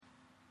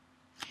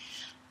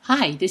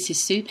Hi, this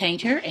is Sue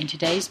Painter, and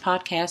today's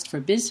podcast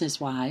for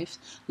Business Wives,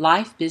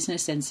 Life,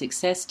 Business, and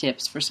Success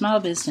Tips for Small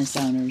Business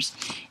Owners,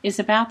 is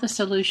about the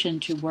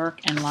solution to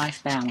work and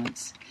life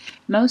balance.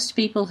 Most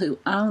people who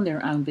own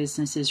their own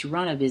businesses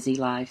run a busy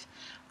life.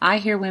 I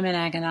hear women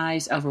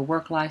agonize over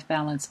work-life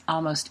balance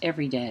almost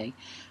every day,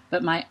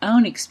 but my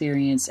own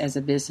experience as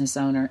a business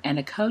owner and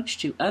a coach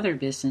to other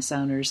business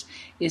owners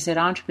is that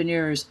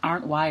entrepreneurs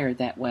aren't wired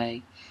that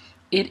way.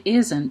 It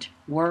isn't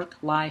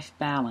work-life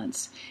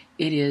balance.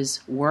 It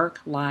is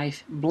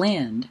work-life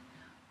blend.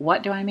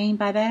 What do I mean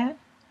by that?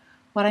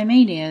 What I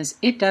mean is,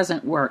 it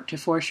doesn't work to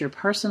force your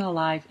personal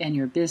life and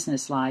your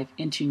business life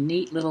into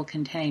neat little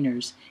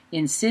containers,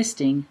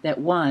 insisting that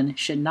one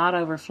should not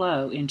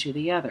overflow into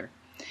the other.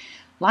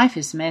 Life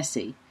is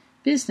messy.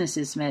 Business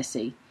is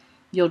messy.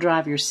 You'll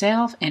drive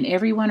yourself and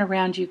everyone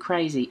around you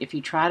crazy if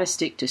you try to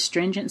stick to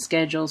stringent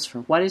schedules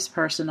for what is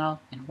personal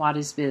and what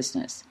is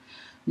business.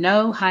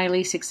 No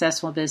highly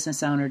successful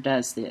business owner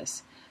does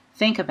this.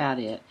 Think about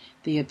it.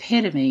 The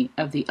epitome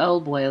of the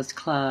old boys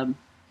club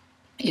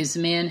is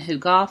men who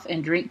golf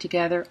and drink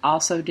together,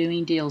 also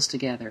doing deals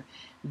together.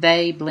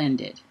 They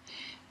blend it.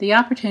 The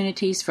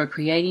opportunities for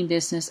creating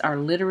business are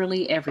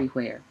literally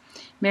everywhere.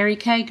 Mary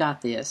Kay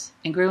got this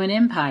and grew an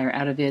empire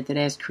out of it that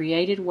has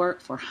created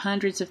work for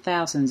hundreds of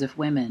thousands of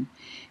women.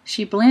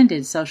 She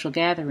blended social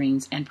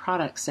gatherings and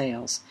product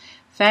sales.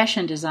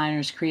 Fashion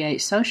designers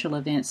create social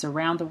events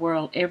around the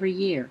world every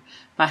year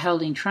by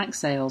holding trunk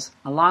sales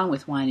along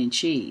with wine and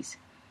cheese.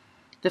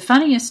 The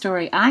funniest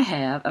story I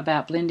have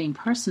about blending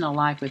personal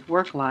life with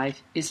work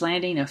life is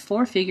landing a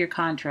 4-figure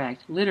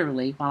contract,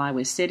 literally, while I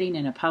was sitting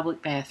in a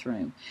public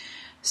bathroom.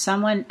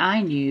 Someone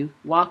I knew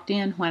walked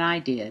in when I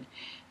did,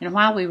 and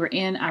while we were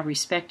in our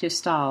respective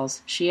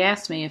stalls, she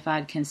asked me if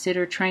I'd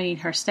consider training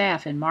her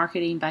staff in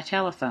marketing by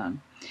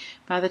telephone.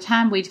 By the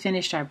time we'd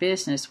finished our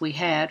business, we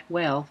had,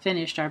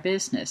 finished our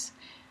business.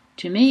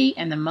 To me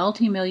and the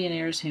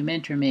multimillionaires who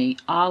mentor me,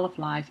 all of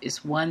life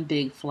is one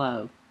big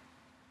flow.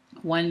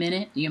 One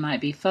minute you might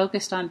be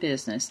focused on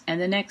business,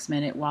 and the next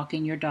minute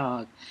walking your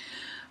dog.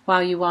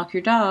 While you walk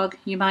your dog,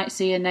 you might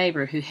see a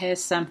neighbor who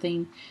has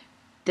something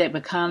that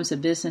becomes a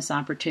business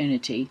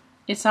opportunity.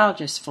 It's all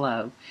just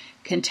flow.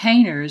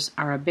 Containers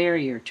are a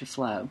barrier to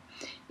flow.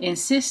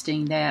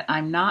 Insisting that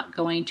I'm not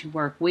going to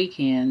work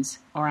weekends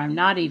or I'm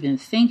not even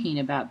thinking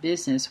about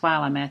business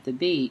while I'm at the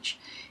beach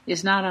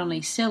is not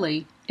only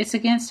silly, it's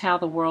against how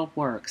the world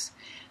works.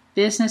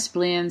 Business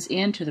blends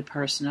into the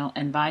personal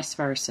and vice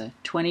versa,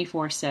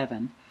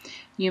 24/7.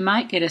 You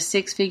might get a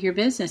 6-figure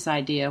business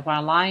idea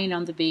while lying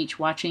on the beach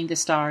watching the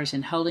stars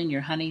and holding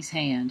your honey's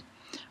hand.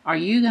 Are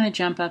you going to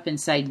jump up and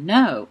say,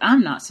 "No,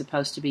 I'm not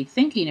supposed to be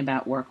thinking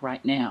about work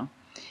right now"?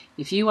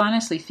 If you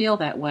honestly feel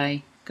that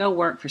way, go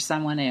work for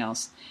someone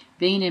else.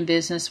 Being in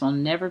business will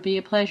never be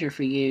a pleasure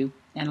for you,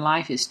 and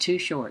life is too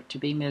short to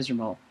be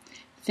miserable.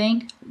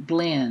 Think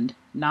blend,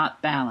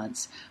 not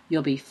balance.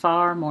 You'll be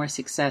far more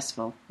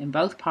successful in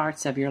both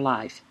parts of your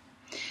life.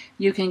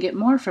 You can get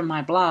more from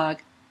my blog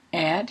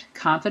at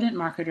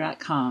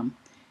confidentmarketer.com.